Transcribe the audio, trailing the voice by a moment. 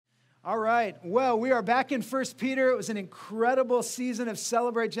All right. Well, we are back in 1 Peter. It was an incredible season of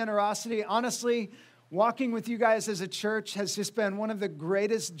Celebrate Generosity. Honestly, walking with you guys as a church has just been one of the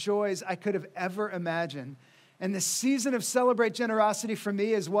greatest joys I could have ever imagined. And the season of Celebrate Generosity for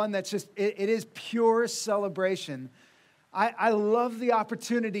me is one that's just, it is pure celebration. I love the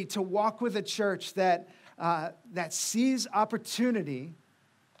opportunity to walk with a church that sees opportunity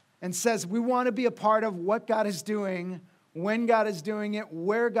and says, we want to be a part of what God is doing, when God is doing it,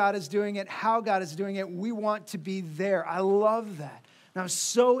 where God is doing it, how God is doing it. We want to be there. I love that. And I'm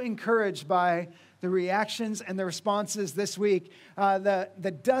so encouraged by the reactions and the responses this week.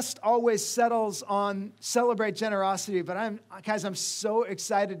 The dust always settles on Celebrate Generosity, but I'm so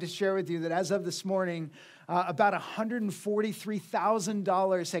excited to share with you that as of this morning, about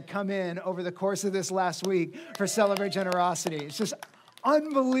 $143,000 had come in over the course of this last week for Celebrate Generosity. It's just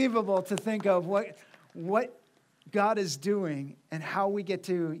unbelievable to think of what God is doing and how we get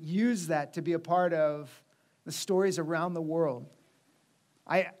to use that to be a part of the stories around the world.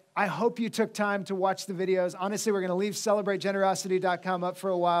 I hope you took time to watch the videos. Honestly, we're going to leave celebrategenerosity.com up for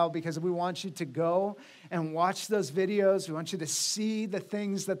a while because we want you to go and watch those videos. We want you to see the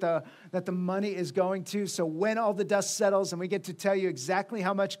things that the money is going to. So when all the dust settles and we get to tell you exactly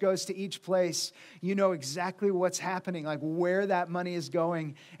how much goes to each place, you know exactly what's happening, like where that money is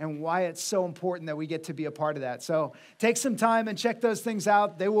going and why it's so important that we get to be a part of that. So take some time and check those things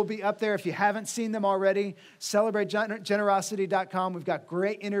out. They will be up there if you haven't seen them already. Celebrategenerosity.com. We've got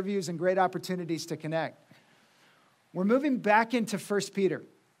great interviews and great opportunities to connect. We're moving back into 1 Peter.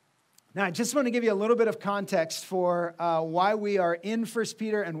 Now, I just want to give you a little bit of context for why we are in 1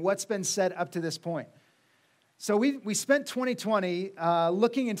 Peter and what's been said up to this point. So we spent 2020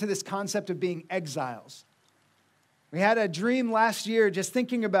 looking into this concept of being exiles. We had a dream last year just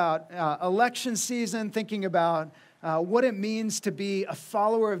thinking about election season, thinking about what it means to be a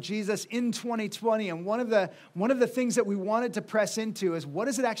follower of Jesus in 2020. And one of the things that we wanted to press into is what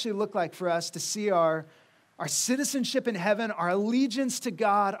does it actually look like for us to see our citizenship in heaven, our allegiance to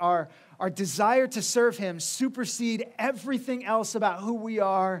God, our desire to serve Him supersede everything else about who we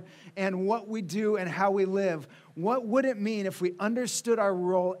are and what we do and how we live. What would it mean if we understood our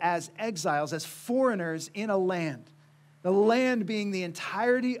role as exiles, as foreigners in a land? The land being the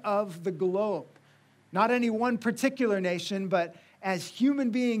entirety of the globe. Not any one particular nation, but as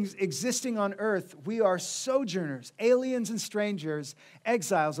human beings existing on earth, we are sojourners, aliens and strangers,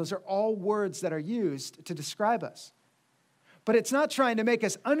 exiles. Those are all words that are used to describe us. But it's not trying to make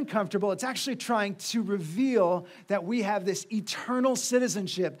us uncomfortable. It's actually trying to reveal that we have this eternal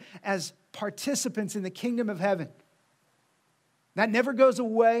citizenship as participants in the kingdom of heaven. That never goes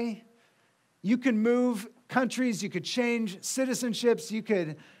away. You can move countries. You could change citizenships. You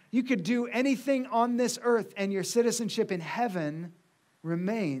could do anything on this earth, and your citizenship in heaven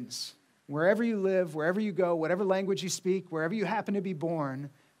remains. Wherever you live, wherever you go, whatever language you speak, wherever you happen to be born,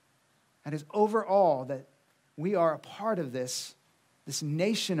 that is overall that we are a part of this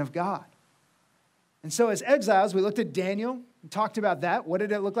nation of God. And so as exiles, we looked at Daniel and talked about that. What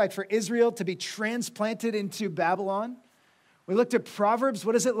did it look like for Israel to be transplanted into Babylon? We looked at Proverbs.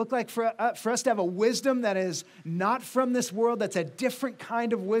 What does it look like for us to have a wisdom that is not from this world, that's a different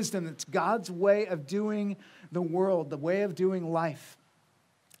kind of wisdom, that's God's way of doing the world, the way of doing life?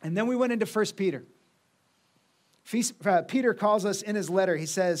 And then we went into 1 Peter. Peter calls us in his letter, he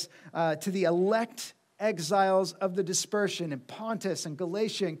says, to the elect exiles of the dispersion in Pontus and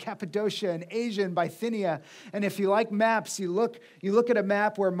Galatia and Cappadocia and Asia and Bithynia. And if you like maps, you look at a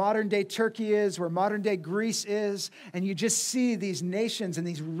map where modern-day Turkey is, where modern-day Greece is, and you just see these nations and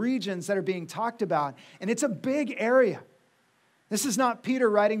these regions that are being talked about. And it's a big area. This is not Peter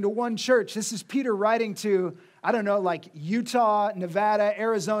writing to one church. This is Peter writing to, I don't know, like Utah, Nevada,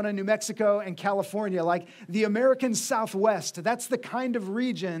 Arizona, New Mexico, and California, like the American Southwest. That's the kind of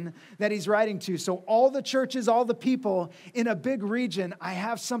region that he's writing to. So all the churches, all the people in a big region, I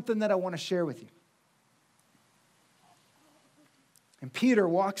have something that I want to share with you. And Peter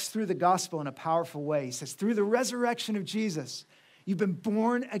walks through the gospel in a powerful way. He says, through the resurrection of Jesus, you've been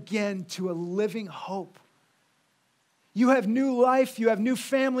born again to a living hope. You have new life, you have new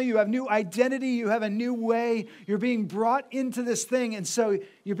family, you have new identity, you have a new way. You're being brought into this thing, and so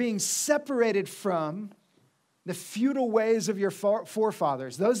you're being separated from the futile ways of your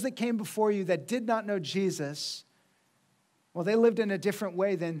forefathers. Those that came before you that did not know Jesus, well, they lived in a different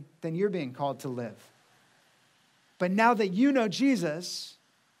way than you're being called to live. But now that you know Jesus,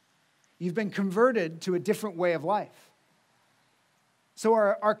 you've been converted to a different way of life. So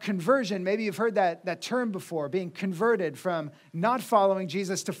our conversion, maybe you've heard that term before, being converted from not following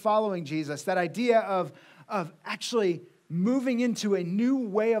Jesus to following Jesus, that idea of actually moving into a new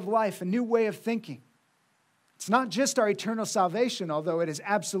way of life, a new way of thinking. It's not just our eternal salvation, although it is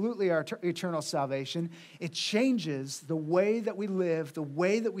absolutely our eternal salvation. It changes the way that we live, the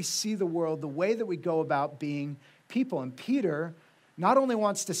way that we see the world, the way that we go about being people. And Peter not only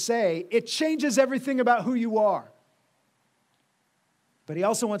wants to say, it changes everything about who you are, but he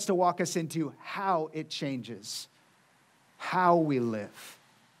also wants to walk us into how it changes how we live.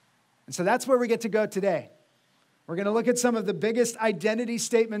 And so that's where we get to go today. We're going to look at some of the biggest identity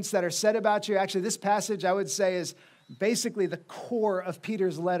statements that are said about you. Actually, this passage, I would say, is basically the core of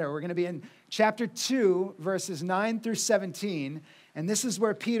Peter's letter. We're going to be in chapter 2, verses 9 through 17. And this is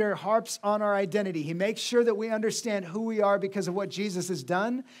where Peter harps on our identity. He makes sure that we understand who we are because of what Jesus has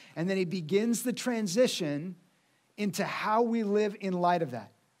done. And then he begins the transition into how we live in light of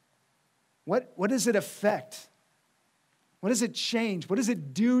that. What does it affect? What does it change? What does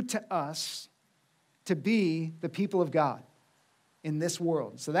it do to us to be the people of God in this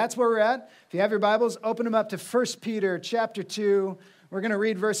world? So that's where we're at. If you have your Bibles, open them up to 1 Peter chapter 2. We're going to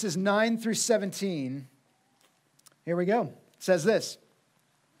read verses 9 through 17. Here we go. It says this.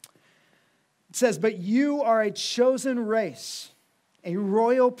 It says, "But you are a chosen race, a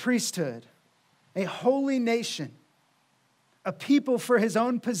royal priesthood, a holy nation, a people for his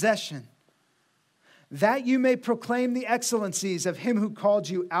own possession, that you may proclaim the excellencies of him who called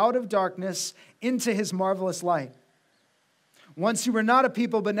you out of darkness into his marvelous light. Once you were not a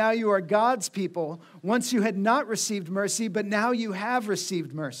people, but now you are God's people. Once you had not received mercy, but now you have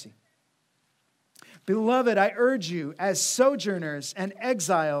received mercy. Beloved, I urge you, as sojourners and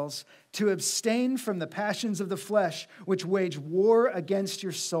exiles, to abstain from the passions of the flesh, which wage war against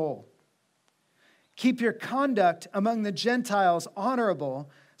your soul. Keep your conduct among the Gentiles honorable,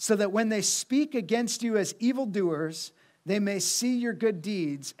 so that when they speak against you as evildoers, they may see your good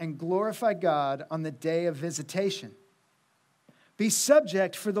deeds and glorify God on the day of visitation. Be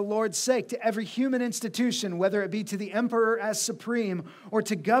subject for the Lord's sake to every human institution, whether it be to the emperor as supreme or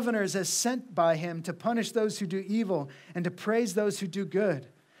to governors as sent by him to punish those who do evil and to praise those who do good.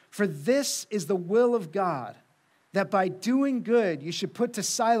 For this is the will of God, that by doing good you should put to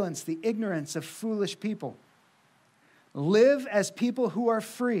silence the ignorance of foolish people. Live as people who are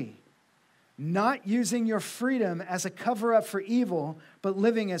free, not using your freedom as a cover-up for evil, but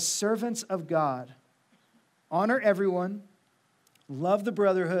living as servants of God. Honor everyone, love the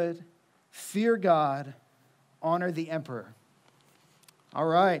brotherhood, fear God, honor the emperor." All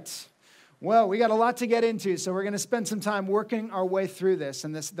right. Well, we got a lot to get into, so we're going to spend some time working our way through this.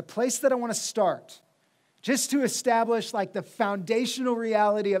 And the place that I want to start, just to establish like the foundational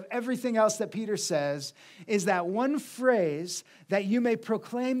reality of everything else that Peter says, is that one phrase, that you may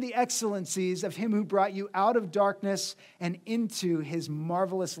proclaim the excellencies of him who brought you out of darkness and into his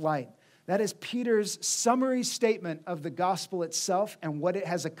marvelous light. That is Peter's summary statement of the gospel itself and what it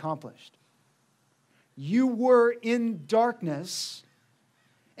has accomplished. You were in darkness,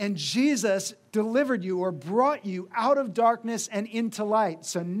 and Jesus delivered you or brought you out of darkness and into light.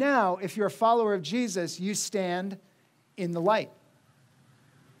 So now, if you're a follower of Jesus, you stand in the light.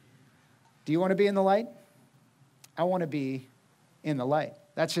 Do you want to be in the light? I want to be in the light.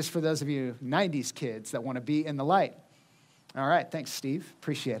 That's just for those of you 90s kids that want to be in the light. All right, thanks, Steve.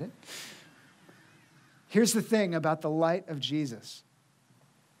 Appreciate it. Here's the thing about the light of Jesus.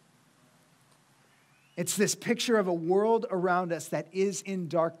 It's this picture of a world around us that is in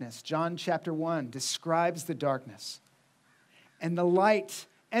darkness. John chapter 1 describes the darkness. And the light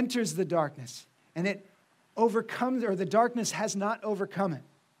enters the darkness, and it overcomes, or the darkness has not overcome it.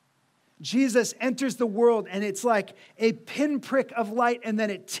 Jesus enters the world, and it's like a pinprick of light, and then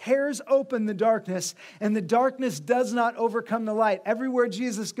it tears open the darkness, and the darkness does not overcome the light. Everywhere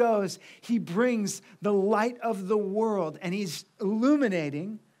Jesus goes, he brings the light of the world, and he's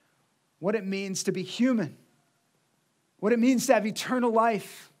illuminating what it means to be human, what it means to have eternal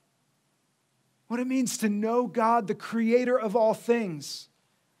life, what it means to know God, the creator of all things.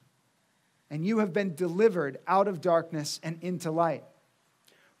 And you have been delivered out of darkness and into light.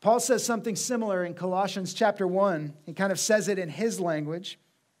 Paul says something similar in Colossians chapter 1. He kind of says it in his language.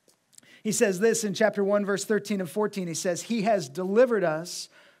 He says this in chapter 1, verse 13 and 14. He says, "He has delivered us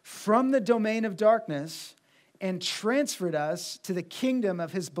from the domain of darkness and transferred us to the kingdom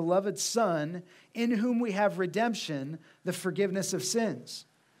of his beloved Son, in whom we have redemption, the forgiveness of sins."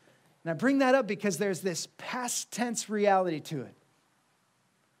 And I bring that up because there's this past tense reality to it.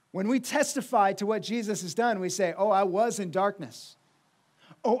 When we testify to what Jesus has done, we say, "Oh, I was in darkness.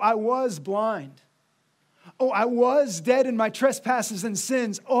 Oh, I was blind. Oh, I was dead in my trespasses and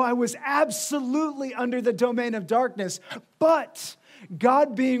sins. Oh, I was absolutely under the domain of darkness. But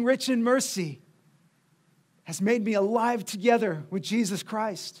God, being rich in mercy, has made me alive together with Jesus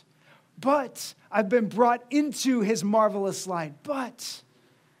Christ. But I've been brought into his marvelous light.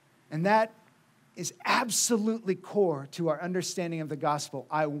 And that is absolutely core to our understanding of the gospel.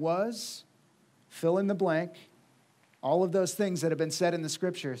 I was, fill in the blank, all of those things that have been said in the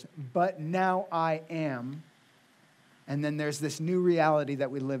scriptures, but now I am. And then there's this new reality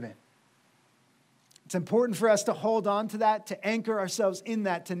that we live in. It's important for us to hold on to that, to anchor ourselves in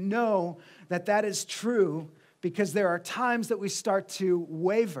that, to know that that is true, because there are times that we start to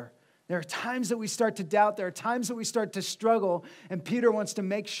waver. There are times that we start to doubt. There are times that we start to struggle. And Peter wants to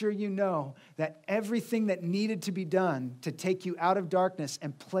make sure you know that everything that needed to be done to take you out of darkness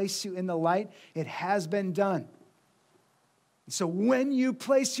and place you in the light, it has been done. So when you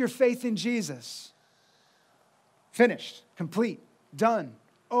place your faith in Jesus, finished, complete, done,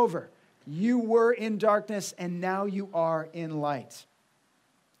 over. You were in darkness and now you are in light.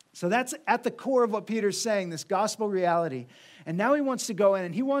 So that's at the core of what Peter's saying, this gospel reality. And now he wants to go in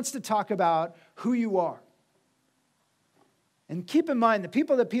and he wants to talk about who you are. And keep in mind, the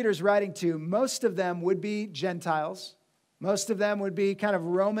people that Peter's writing to, most of them would be Gentiles. Most of them would be kind of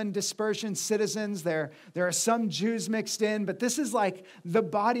Roman dispersion citizens. There are some Jews mixed in, but this is like the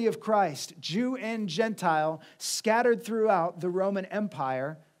body of Christ, Jew and Gentile, scattered throughout the Roman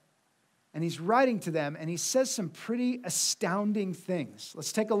Empire. And he's writing to them, and he says some pretty astounding things.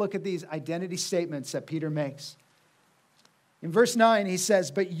 Let's take a look at these identity statements that Peter makes. In verse 9, he says,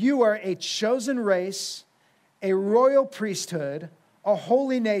 "But you are a chosen race, a royal priesthood, a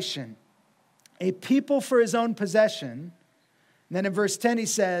holy nation, a people for his own possession." And then in verse 10, he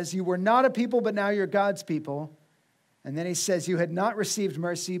says, "You were not a people, but now you're God's people." And then he says, "You had not received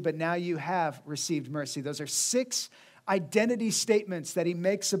mercy, but now you have received mercy." Those are 6 identity statements that he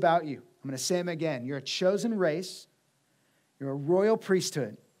makes about you. I'm going to say them again. You're a chosen race. You're a royal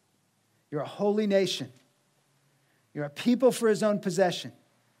priesthood. You're a holy nation. You're a people for his own possession.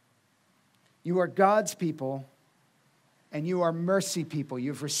 You are God's people, and you are mercy people.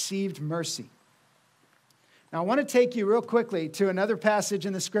 You've received mercy. Now, I want to take you real quickly to another passage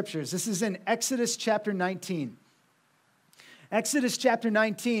in the scriptures. This is in Exodus chapter 19. Exodus chapter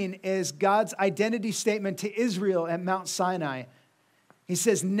 19 is God's identity statement to Israel at Mount Sinai. He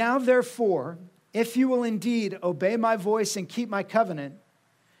says, "Now therefore, if you will indeed obey my voice and keep my covenant,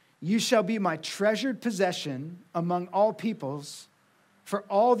 you shall be my treasured possession among all peoples, for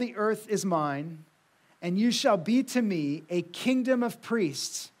all the earth is mine, and you shall be to me a kingdom of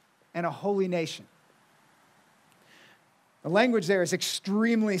priests and a holy nation." The language there is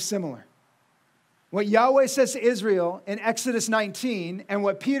extremely similar. What Yahweh says to Israel in Exodus 19 and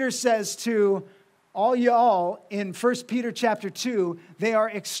what Peter says to all y'all in 1 Peter chapter 2, they are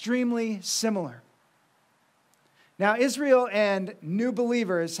extremely similar. Now, Israel and new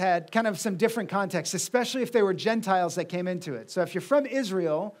believers had kind of some different contexts, especially if they were Gentiles that came into it. So if you're from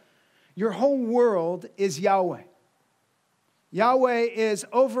Israel, your whole world is Yahweh. Yahweh is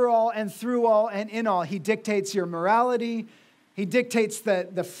over all and through all and in all. He dictates your morality. He dictates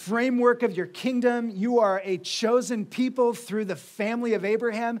the framework of your kingdom. You are a chosen people through the family of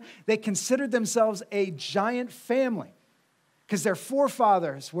Abraham. They considered themselves a giant family because their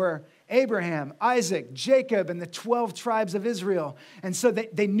forefathers were Abraham, Isaac, Jacob, and the 12 tribes of Israel. And so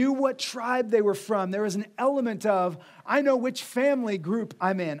they knew what tribe they were from. There was an element of, I know which family group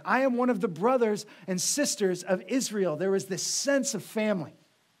I'm in. I am one of the brothers and sisters of Israel. There was this sense of family.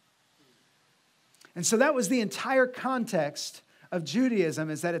 And so that was the entire context of Judaism,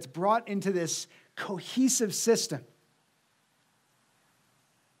 is that it's brought into this cohesive system.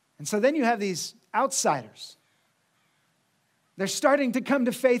 And so then you have these outsiders. They're starting to come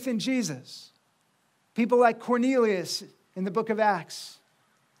to faith in Jesus. People like Cornelius in the book of Acts.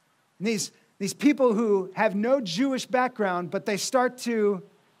 And these people who have no Jewish background, but they start to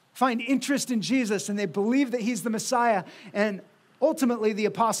find interest in Jesus and they believe that he's the Messiah. And ultimately, the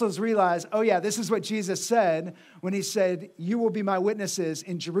apostles realize, oh yeah, this is what Jesus said when he said, "You will be my witnesses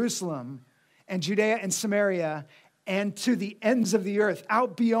in Jerusalem and Judea and Samaria and to the ends of the earth,"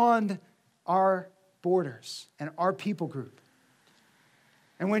 out beyond our borders and our people group.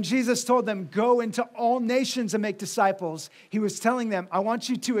 And when Jesus told them, "Go into all nations and make disciples," he was telling them, I want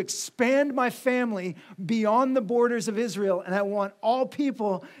you to expand my family beyond the borders of Israel, and I want all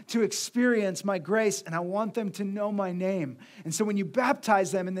people to experience my grace, and I want them to know my name. And so when you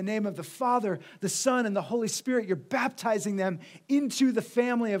baptize them in the name of the Father, the Son, and the Holy Spirit, you're baptizing them into the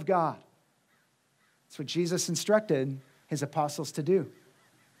family of God. That's what Jesus instructed his apostles to do.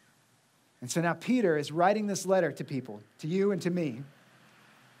 And so now Peter is writing this letter to people, to you and to me.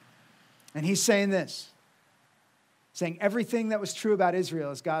 And he's saying this, saying everything that was true about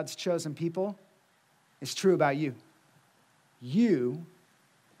Israel as God's chosen people, is true about you. You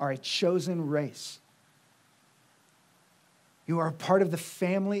are a chosen race. You are a part of the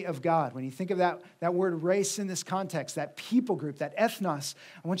family of God. When you think of that word race in this context, that people group, that ethnos,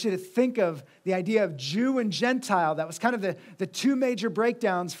 I want you to think of the idea of Jew and Gentile. That was kind of the two major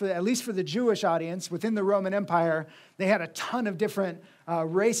breakdowns, for at least for the Jewish audience within the Roman Empire. They had a ton of different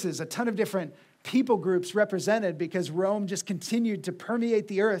races, a ton of different people groups represented, because Rome just continued to permeate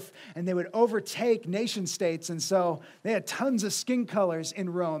the earth and they would overtake nation states. And so they had tons of skin colors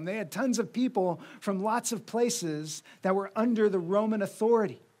in Rome. They had tons of people from lots of places that were under the Roman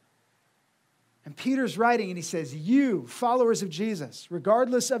authority. And Peter's writing and he says, you, followers of Jesus,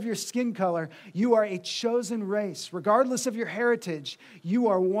 regardless of your skin color, you are a chosen race. Regardless of your heritage, you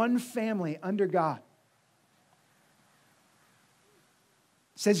are one family under God.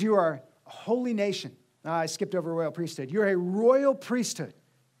 It says you are holy nation. I skipped over royal priesthood. You're a royal priesthood.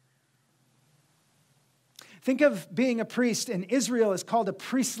 Think of being a priest, and Israel is called a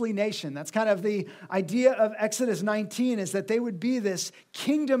priestly nation. That's kind of the idea of Exodus 19, is that they would be this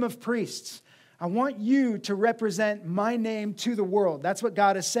kingdom of priests. I want you to represent my name to the world. That's what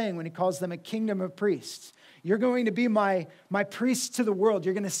God is saying when he calls them a kingdom of priests. You're going to be my priests to the world.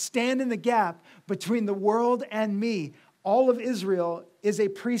 You're going to stand in the gap between the world and me. All of Israel is a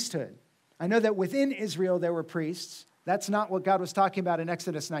priesthood. I know that within Israel there were priests. That's not what God was talking about in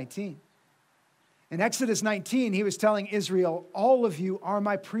Exodus 19. In Exodus 19, he was telling Israel, all of you are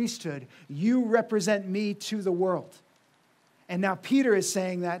my priesthood. You represent me to the world. And now Peter is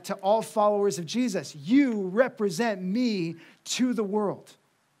saying that to all followers of Jesus. You represent me to the world.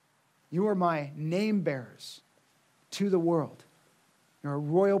 You are my name bearers to the world. You're a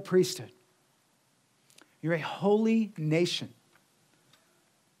royal priesthood. You're a holy nation.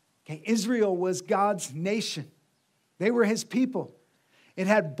 Okay, Israel was God's nation. They were his people. It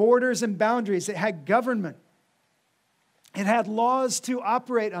had borders and boundaries. It had government. It had laws to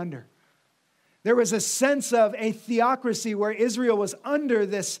operate under. There was a sense of a theocracy where Israel was under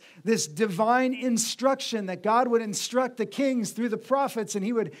this divine instruction that God would instruct the kings through the prophets, and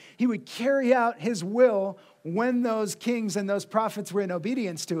he would carry out his will when those kings and those prophets were in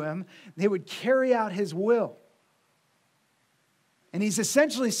obedience to him. They would carry out his will. And he's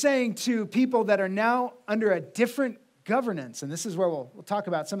essentially saying to people that are now under a different governance, and this is where we'll talk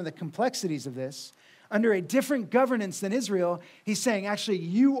about some of the complexities of this, under a different governance than Israel, he's saying, actually,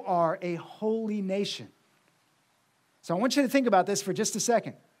 you are a holy nation. So I want you to think about this for just a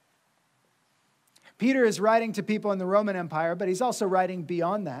second. Peter is writing to people in the Roman Empire, but he's also writing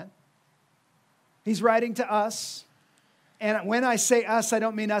beyond that. He's writing to us, and when I say us, I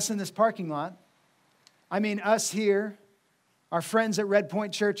don't mean us in this parking lot. I mean us here, our friends at Red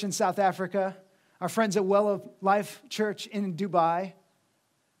Point Church in South Africa, our friends at Well of Life Church in Dubai,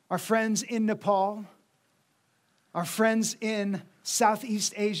 our friends in Nepal, our friends in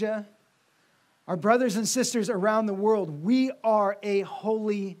Southeast Asia, our brothers and sisters around the world. We are a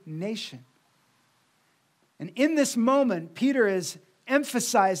holy nation. And in this moment, Peter is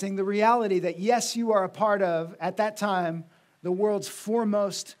emphasizing the reality that, yes, you are a part of, at that time, the world's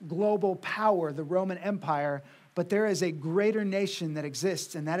foremost global power, the Roman Empire, but there is a greater nation that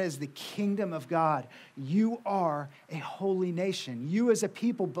exists, and that is the kingdom of God. You are a holy nation. You as a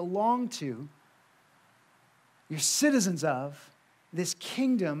people belong to, you're citizens of, this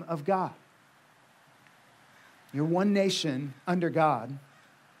kingdom of God. You're one nation under God,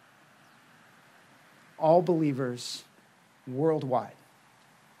 all believers worldwide.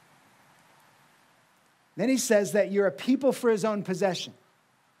 Then he says that you're a people for his own possession.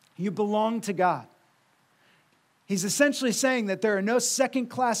 You belong to God. He's essentially saying that there are no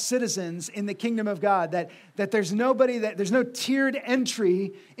second-class citizens in the kingdom of God, that there's no tiered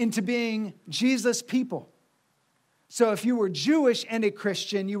entry into being Jesus' people. So if you were Jewish and a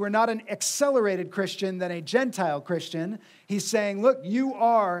Christian, you were not an accelerated Christian than a Gentile Christian. He's saying, look, you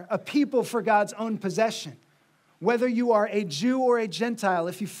are a people for God's own possession. Whether you are a Jew or a Gentile,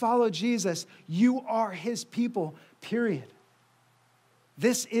 if you follow Jesus, you are his people, period.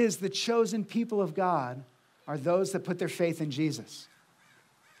 This is the chosen people of God, are those that put their faith in Jesus.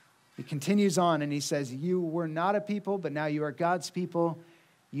 He continues on and he says, you were not a people, but now you are God's people.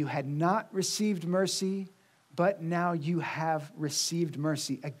 You had not received mercy, but now you have received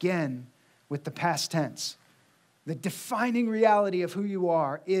mercy. Again, with the past tense. The defining reality of who you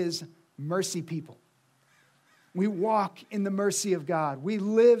are is mercy people. We walk in the mercy of God. We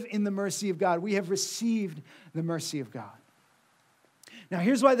live in the mercy of God. We have received the mercy of God. Now,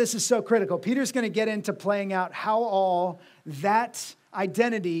 here's why this is so critical. Peter's going to get into playing out how all that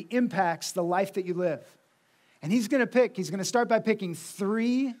identity impacts the life that you live. And he's going to start by picking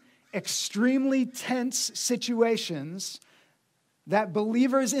 3 extremely tense situations that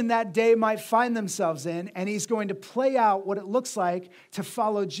believers in that day might find themselves in, and he's going to play out what it looks like to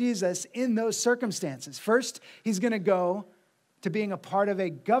follow Jesus in those circumstances. First, he's going to go to being a part of a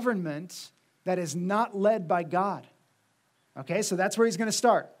government that is not led by God. Okay, so that's where he's going to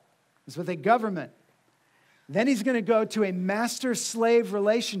start. It's with a government. Then he's going to go to a master-slave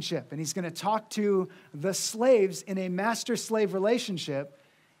relationship, and he's going to talk to the slaves in a master-slave relationship,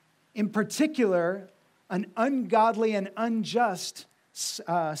 in particular, an ungodly and unjust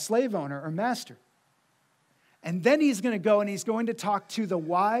slave owner or master. And then he's going to go and he's going to talk to the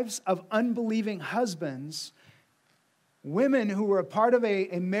wives of unbelieving husbands, women who were a part of a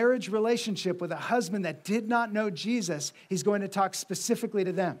marriage relationship with a husband that did not know Jesus. He's going to talk specifically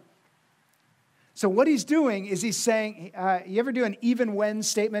to them. So what he's doing is he's saying, you ever do an even when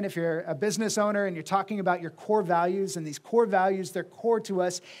statement if you're a business owner and you're talking about your core values, and these core values, they're core to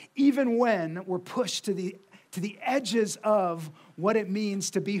us even when we're pushed to the edges of what it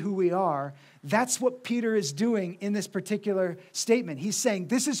means to be who we are. That's what Peter is doing in this particular statement. He's saying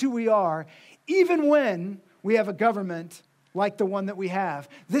this is who we are even when we have a government like the one that we have.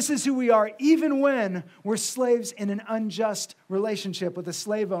 This is who we are even when we're slaves in an unjust relationship with a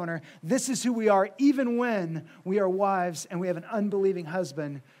slave owner. This is who we are even when we are wives and we have an unbelieving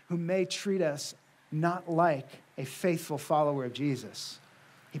husband who may treat us not like a faithful follower of Jesus.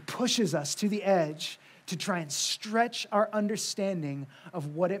 He pushes us to the edge to try and stretch our understanding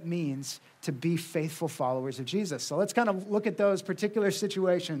of what it means to be faithful followers of Jesus. So let's kind of look at those particular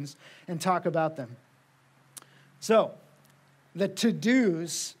situations and talk about them. So, the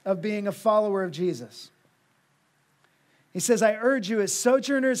to-dos of being a follower of Jesus. He says, I urge you as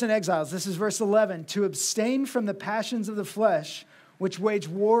sojourners and exiles, this is verse 11, to abstain from the passions of the flesh, which wage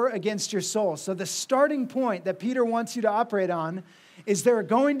war against your soul. So the starting point that Peter wants you to operate on is there are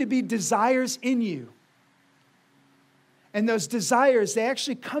going to be desires in you. And those desires, they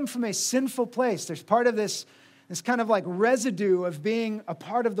actually come from a sinful place. There's part of this kind of like residue of being a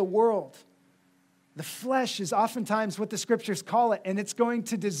part of the world. The flesh is oftentimes what the scriptures call it, and it's going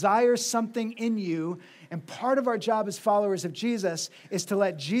to desire something in you. And part of our job as followers of Jesus is to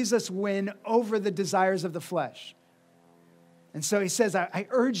let Jesus win over the desires of the flesh. And so he says, I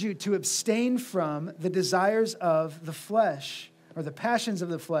urge you to abstain from the desires of the flesh, or the passions of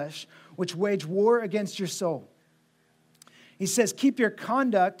the flesh, which wage war against your soul. He says, keep your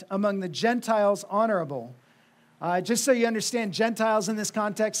conduct among the Gentiles honorable. Just so you understand, Gentiles in this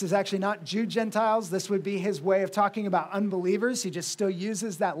context is actually not Jew Gentiles. This would be his way of talking about unbelievers. He just still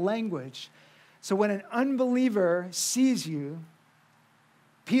uses that language. So when an unbeliever sees you,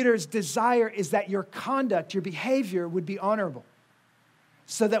 Peter's desire is that your conduct, your behavior would be honorable.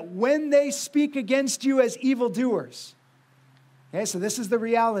 So that when they speak against you as evildoers, okay, so this is the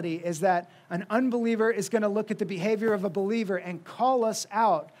reality, is that an unbeliever is going to look at the behavior of a believer and call us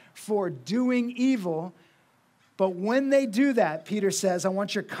out for doing evil. But when they do that, Peter says, I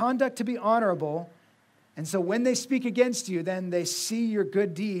want your conduct to be honorable. And so when they speak against you, then they see your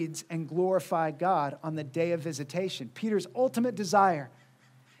good deeds and glorify God on the day of visitation. Peter's ultimate desire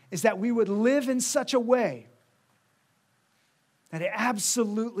is that we would live in such a way that it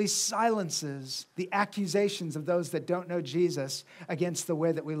absolutely silences the accusations of those that don't know Jesus against the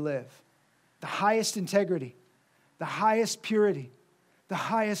way that we live. The highest integrity, the highest purity, the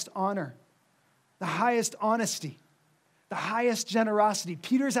highest honor, the highest honesty, the highest generosity.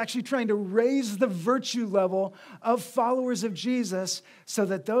 Peter's actually trying to raise the virtue level of followers of Jesus so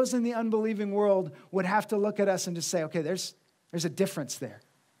that those in the unbelieving world would have to look at us and just say, okay, there's a difference there.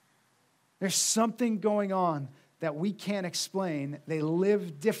 There's something going on that we can't explain. They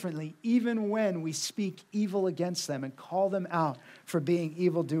live differently even when we speak evil against them and call them out for being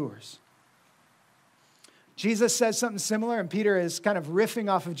evildoers. Jesus says something similar, and Peter is kind of riffing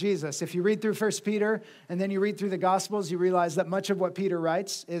off of Jesus. If you read through 1 Peter and then you read through the Gospels, you realize that much of what Peter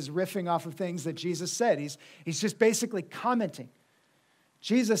writes is riffing off of things that Jesus said. He's just basically commenting.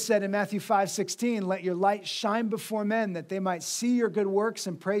 Jesus said in Matthew 5:16, let your light shine before men that they might see your good works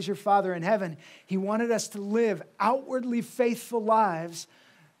and praise your Father in heaven. He wanted us to live outwardly faithful lives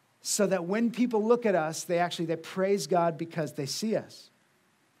so that when people look at us, they praise God because they see us.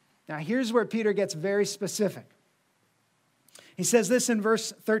 Now, here's where Peter gets very specific. He says this in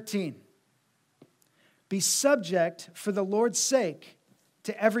verse 13. Be subject for the Lord's sake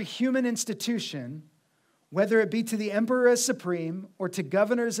to every human institution, whether it be to the emperor as supreme or to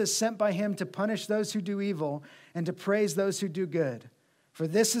governors as sent by him to punish those who do evil and to praise those who do good. For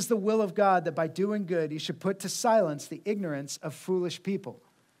this is the will of God, that by doing good you should put to silence the ignorance of foolish people.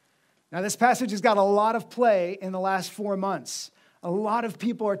 Now, this passage has got a lot of play in the last 4 months. a lot of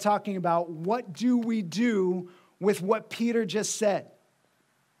people are talking about, what do we do with what Peter just said?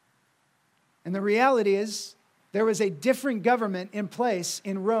 And the reality is, there was a different government in place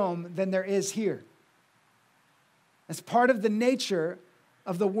in Rome than there is here. As part of the nature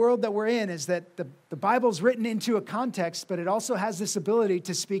of the world that we're in is that the Bible's written into a context, but it also has this ability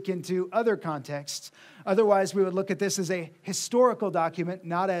to speak into other contexts. Otherwise, we would look at this as a historical document,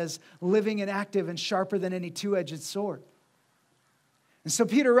 not as living and active and sharper than any two-edged sword. And so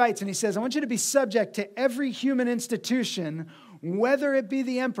Peter writes, and he says, I want you to be subject to every human institution, whether it be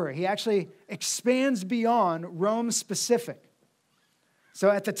the emperor. He actually expands beyond Rome specific.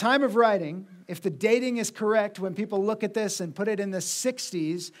 So at the time of writing, if the dating is correct, when people look at this and put it in the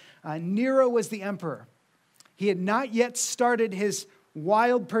 60s, Nero was the emperor. He had not yet started his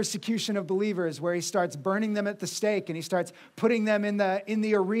wild persecution of believers where he starts burning them at the stake and he starts putting them in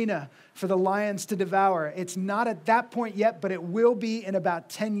the arena for the lions to devour. It's not at that point yet, but it will be in about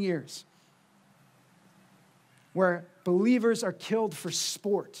 10 years where believers are killed for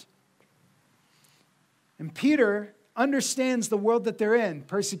sport. And Peter understands the world that they're in.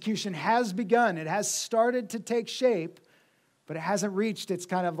 Persecution has begun. It has started to take shape, but it hasn't reached its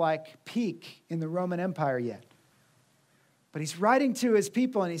kind of like peak in the Roman Empire yet. But he's writing to his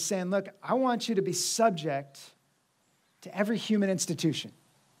people and he's saying, look, I want you to be subject to every human institution.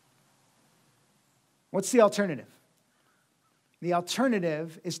 What's the alternative? The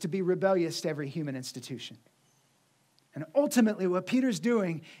alternative is to be rebellious to every human institution. And ultimately, what Peter's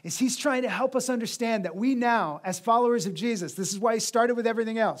doing is he's trying to help us understand that we now, as followers of Jesus, this is why he started with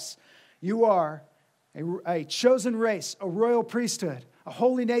everything else. You are a chosen race, a royal priesthood, a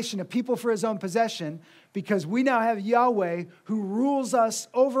holy nation, a people for his own possession, because we now have Yahweh who rules us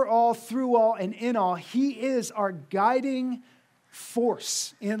over all, through all, and in all. He is our guiding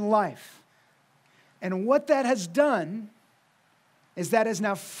force in life. And what that has done is that has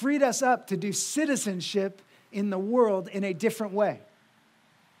now freed us up to do citizenship in the world in a different way.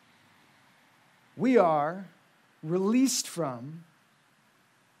 We are released from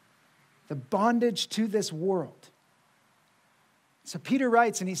the bondage to this world. So Peter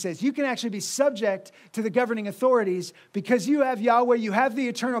writes and he says, you can actually be subject to the governing authorities because you have Yahweh, you have the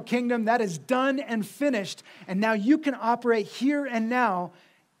eternal kingdom that is done and finished, and now you can operate here and now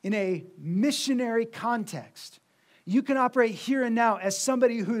in a missionary context. You can operate here and now as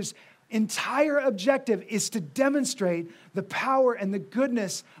somebody whose entire objective is to demonstrate the power and the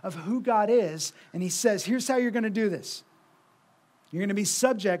goodness of who God is. And he says, here's how you're going to do this. You're going to be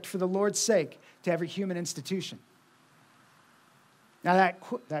subject for the Lord's sake to every human institution. Now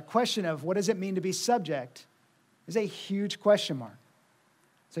that question of what does it mean to be subject is a huge question mark.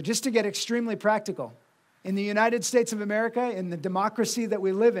 So just to get extremely practical, in the United States of America, in the democracy that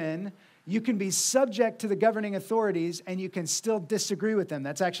we live in, you can be subject to the governing authorities and you can still disagree with them.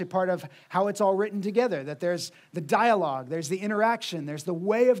 That's actually part of how it's all written together, that there's the dialogue, there's the interaction, there's the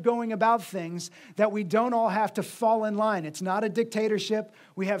way of going about things that we don't all have to fall in line. It's not a dictatorship.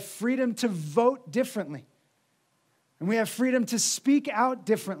 We have freedom to vote differently. And we have freedom to speak out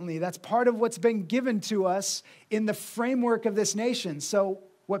differently. That's part of what's been given to us in the framework of this nation. So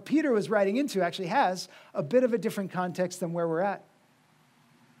what Peter was writing into actually has a bit of a different context than where we're at.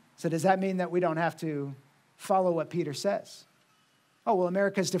 So does that mean that we don't have to follow what Peter says? Oh, well,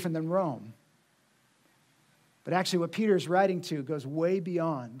 America is different than Rome. But actually what Peter is writing to goes way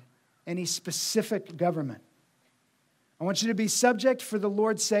beyond any specific government. I want you to be subject for the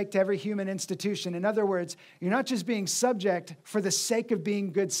Lord's sake to every human institution. In other words, you're not just being subject for the sake of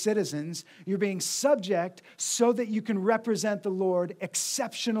being good citizens. You're being subject so that you can represent the Lord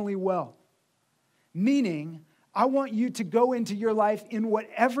exceptionally well. Meaning, I want you to go into your life in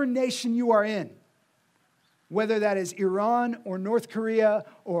whatever nation you are in, whether that is Iran or North Korea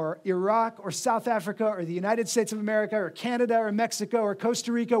or Iraq or South Africa or the United States of America or Canada or Mexico or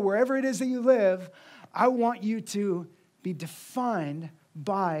Costa Rica, wherever it is that you live, I want you to be defined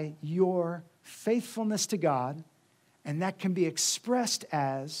by your faithfulness to God, and that can be expressed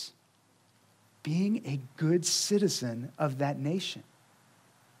as being a good citizen of that nation.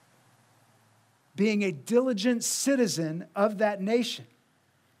 Being a diligent citizen of that nation.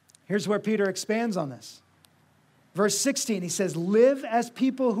 Here's where Peter expands on this. Verse 16, he says, live as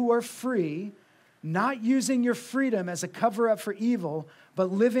people who are free, not using your freedom as a cover-up for evil,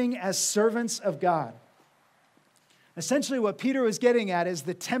 but living as servants of God. Essentially, what Peter was getting at is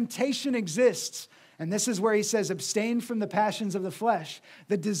the temptation exists, and this is where he says, abstain from the passions of the flesh.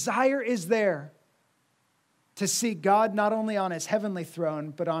 The desire is there to see God not only on his heavenly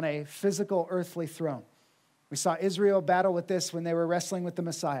throne, but on a physical earthly throne. We saw Israel battle with this when they were wrestling with the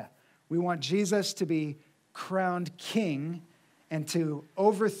Messiah. We want Jesus to be crowned king and to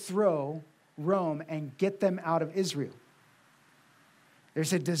overthrow Rome and get them out of Israel.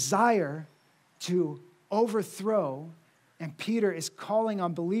 There's a desire to overthrow, and Peter is calling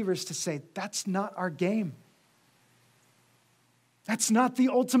on believers to say, that's not our game. That's not the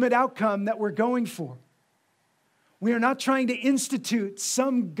ultimate outcome that we're going for. We are not trying to institute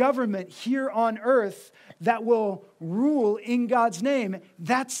some government here on earth that will rule in God's name.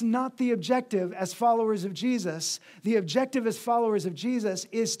 That's not the objective as followers of Jesus. The objective as followers of Jesus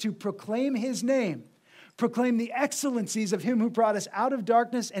is to proclaim his name, proclaim the excellencies of him who brought us out of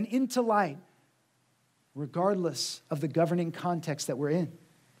darkness and into light, regardless of the governing context that we're in.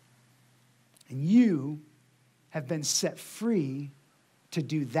 And you have been set free to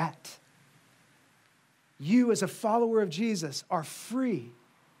do that. You, as a follower of Jesus, are free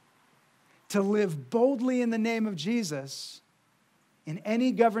to live boldly in the name of Jesus in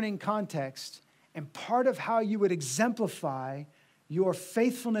any governing context. And part of how you would exemplify your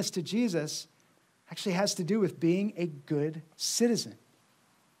faithfulness to Jesus actually has to do with being a good citizen.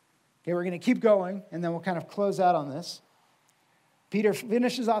 Okay, we're going to keep going, and then we'll kind of close out on this. Peter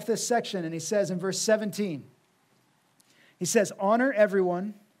finishes off this section, and he says in verse 17, he says, honor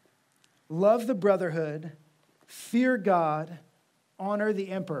everyone, love the brotherhood, fear God, honor the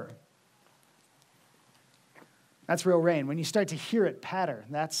emperor. That's real rain. When you start to hear it patter,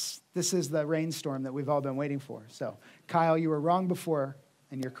 this is the rainstorm that we've all been waiting for. So, Kyle, you were wrong before,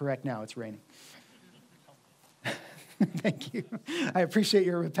 and you're correct now. It's raining. Thank you. I appreciate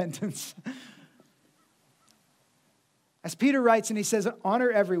your repentance. As Peter writes, and he says,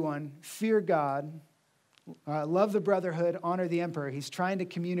 honor everyone, fear God, love the brotherhood, honor the emperor. He's trying to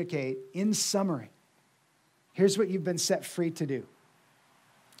communicate, in summary, here's what you've been set free to do.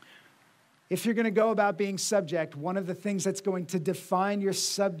 If you're going to go about being subject, one of the things that's going to define your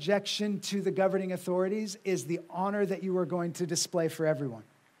subjection to the governing authorities is the honor that you are going to display for everyone.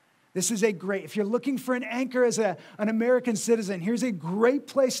 This is if you're looking for an anchor as an American citizen, here's a great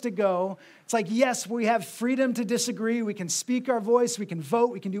place to go. It's like, yes, we have freedom to disagree. We can speak our voice. We can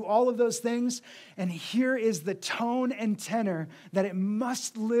vote. We can do all of those things. And here is the tone and tenor that it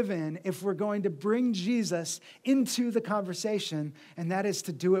must live in if we're going to bring Jesus into the conversation, and that is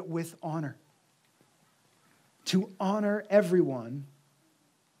to do it with honor. To honor everyone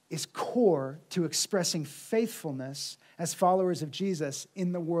is core to expressing faithfulness as followers of Jesus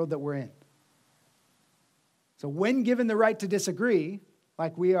in the world that we're in. So when given the right to disagree,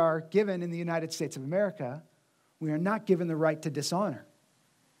 like we are given in the United States of America, we are not given the right to dishonor.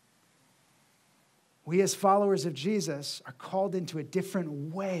 We as followers of Jesus are called into a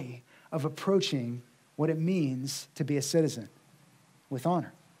different way of approaching what it means to be a citizen with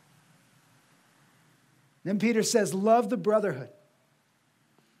honor. Then Peter says, love the brotherhood.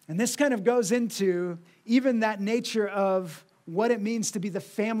 And this kind of goes into even that nature of what it means to be the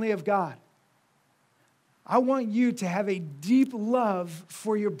family of God. I want you to have a deep love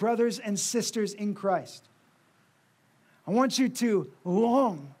for your brothers and sisters in Christ. I want you to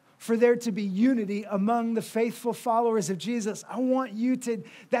long for there to be unity among the faithful followers of Jesus. I want you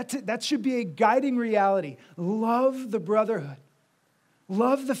that should be a guiding reality. Love the brotherhood.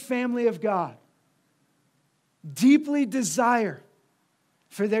 Love the family of God. Deeply desire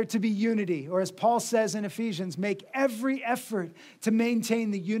for there to be unity, or as Paul says in Ephesians, make every effort to maintain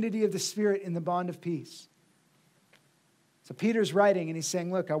the unity of the Spirit in the bond of peace. So Peter's writing and he's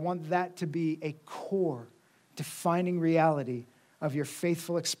saying, look, I want that to be a core defining reality of your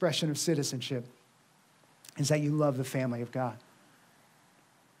faithful expression of citizenship, is that you love the family of God.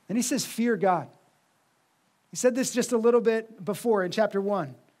 Then he says, fear God. He said this just a little bit before in chapter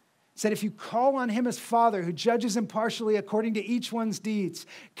 1. He said, if you call on him as Father who judges impartially according to each one's deeds,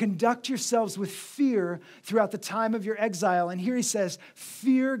 conduct yourselves with fear throughout the time of your exile. And here he says,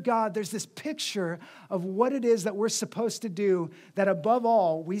 fear God. There's this picture of what it is that we're supposed to do, that above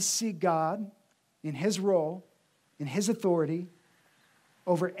all, we see God in his role, in his authority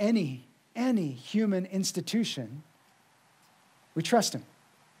over any human institution. We trust him.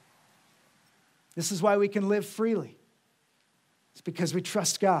 This is why we can live freely. It's because we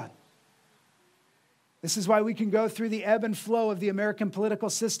trust God. This is why we can go through the ebb and flow of the American political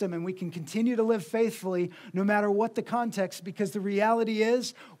system and we can continue to live faithfully no matter what the context, because the reality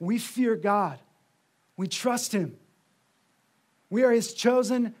is we fear God. We trust him. We are his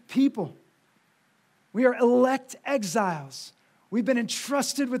chosen people. We are elect exiles. We've been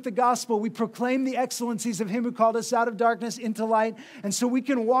entrusted with the gospel. We proclaim the excellencies of him who called us out of darkness into light. And so we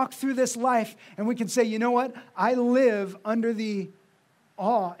can walk through this life and we can say, you know what? I live under the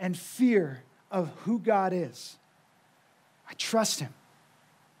awe and fear of who God is. I trust him.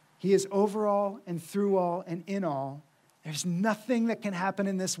 He is over all and through all and in all, There's nothing that can happen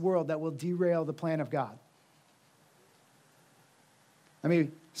in this world that will derail the plan of God. Let me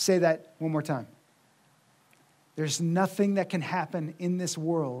say that one more time. There's nothing that can happen in this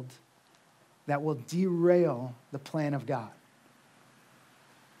world that will derail the plan of God.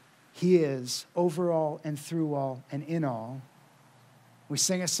 He is over all and through all and in all. We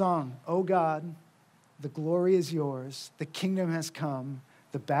sing a song, "Oh God, the glory is yours, the kingdom has come,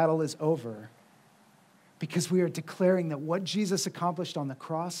 the battle is over," because we are declaring that what Jesus accomplished on the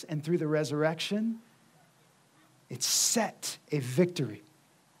cross and through the resurrection, it set a victory.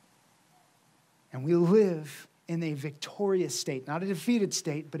 And we live in a victorious state, not a defeated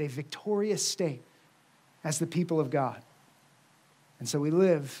state, but a victorious state as the people of God. And so we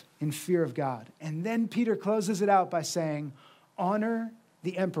live in fear of God. And then Peter closes it out by saying, honor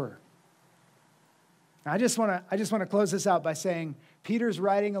the emperor. Now, I just want to close this out by saying Peter's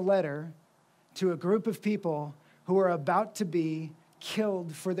writing a letter to a group of people who are about to be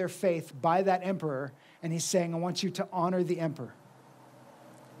killed for their faith by that emperor. And he's saying, I want you to honor the emperor.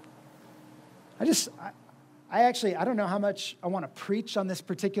 I don't know how much I want to preach on this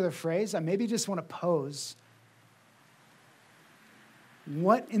particular phrase. I maybe just want to pose.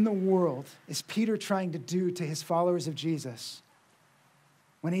 What in the world is Peter trying to do to his followers of Jesus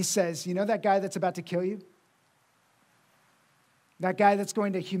when he says, you know that guy that's about to kill you? That guy that's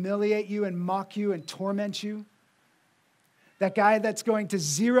going to humiliate you and mock you and torment you? That guy that's going to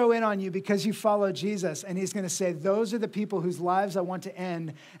zero in on you because you follow Jesus, and he's going to say, those are the people whose lives I want to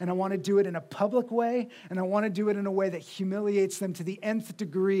end, and I want to do it in a public way, and I want to do it in a way that humiliates them to the nth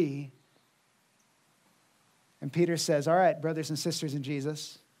degree. And Peter says, all right, brothers and sisters in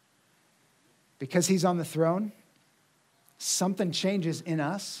Jesus, because he's on the throne, something changes in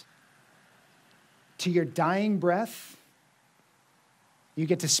us. To your dying breath, you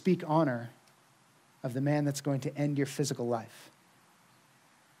get to speak honor of the man that's going to end your physical life.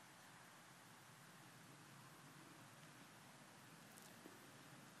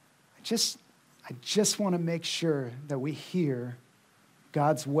 I just want to make sure that we hear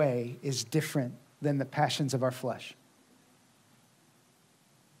God's way is different than the passions of our flesh.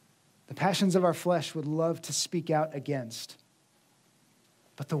 The passions of our flesh would love to speak out against,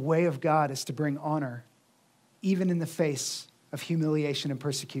 but the way of God is to bring honor even in the face of humiliation and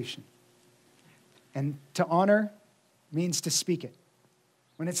persecution. And to honor means to speak it.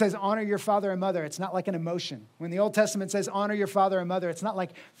 When it says honor your father and mother, it's not like an emotion. When the Old Testament says honor your father and mother, it's not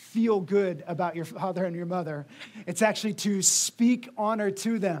like feel good about your father and your mother. It's actually to speak honor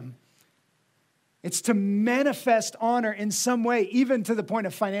to them. It's to manifest honor in some way, even to the point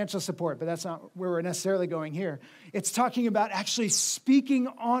of financial support, but that's not where we're necessarily going here. It's talking about actually speaking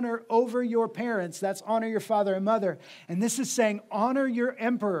honor over your parents. That's honor your father and mother. And this is saying honor your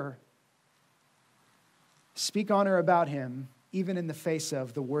emperor. Speak honor about him, even in the face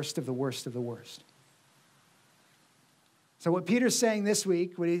of the worst of the worst of the worst. So what Peter's saying this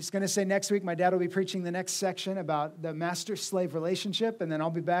week, what he's going to say next week, my dad will be preaching the next section about the master-slave relationship, and then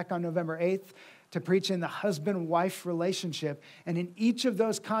I'll be back on November 8th to preach in the husband-wife relationship. And in each of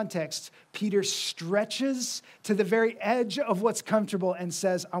those contexts, Peter stretches to the very edge of what's comfortable and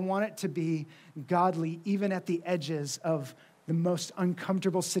says, I want it to be godly, even at the edges of the most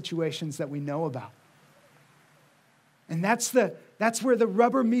uncomfortable situations that we know about. And that's where the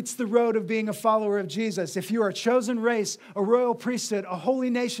rubber meets the road of being a follower of Jesus. If you are a chosen race, a royal priesthood, a holy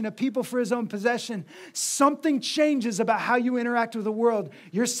nation, a people for his own possession, something changes about how you interact with the world.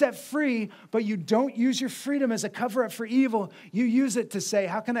 You're set free, but you don't use your freedom as a cover-up for evil. You use it to say,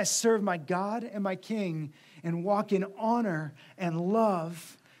 how can I serve my God and my King and walk in honor and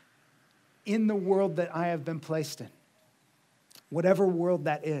love in the world that I have been placed in? Whatever world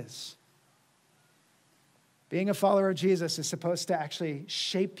that is. Being a follower of Jesus is supposed to actually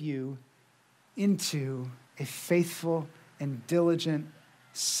shape you into a faithful and diligent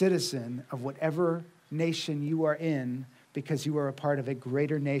citizen of whatever nation you are in, because you are a part of a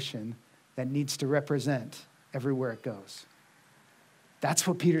greater nation that needs to represent everywhere it goes. That's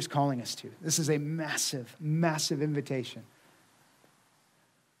what Peter's calling us to. This is a massive, massive invitation.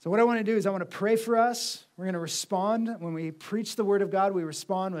 So what I want to do is I want to pray for us. We're going to respond. When we preach the word of God, we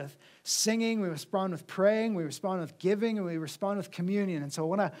respond with singing, we respond with praying, we respond with giving, and we respond with communion. And so I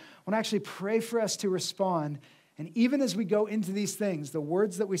want to actually pray for us to respond. And even as we go into these things, the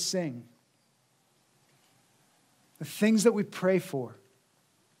words that we sing, the things that we pray for,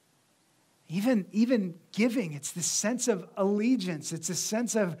 even giving, it's this sense of allegiance. It's a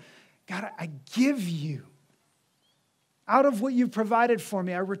sense of, God, I give you. Out of what you've provided for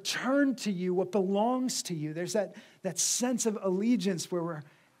me, I return to you what belongs to you. There's that sense of allegiance where we're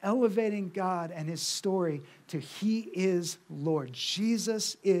elevating God and his story to he is Lord.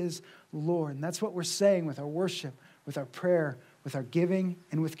 Jesus is Lord. And that's what we're saying with our worship, with our prayer, with our giving,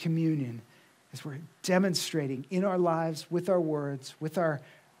 and with communion, is we're demonstrating in our lives, with our words, with our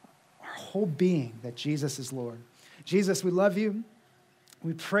whole being that Jesus is Lord. Jesus, we love you.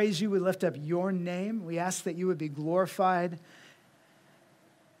 We praise you. We lift up your name. We ask that you would be glorified.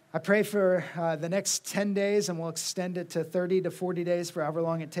 I pray for the next 10 days, and we'll extend it to 30 to 40 days for however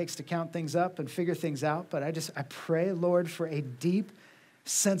long it takes to count things up and figure things out. But I pray, Lord, for a deep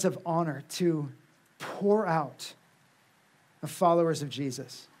sense of honor to pour out the followers of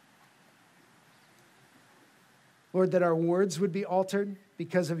Jesus. Lord, that our words would be altered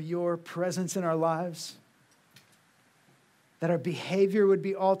because of your presence in our lives. That our behavior would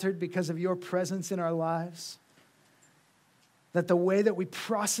be altered because of your presence in our lives. That the way that we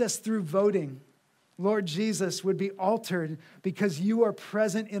process through voting, Lord Jesus, would be altered because you are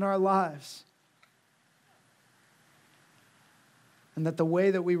present in our lives. And that the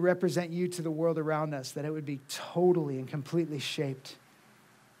way that we represent you to the world around us, that it would be totally and completely shaped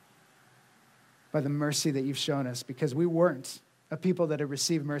by the mercy that you've shown us, because we weren't a people that had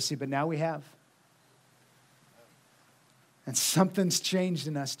received mercy, but now we have. And something's changed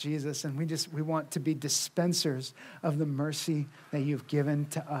in us, Jesus, and we want to be dispensers of the mercy that you've given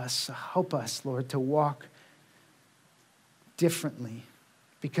to us. So help us, Lord, to walk differently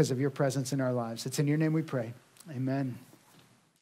because of your presence in our lives. It's in your name we pray. Amen.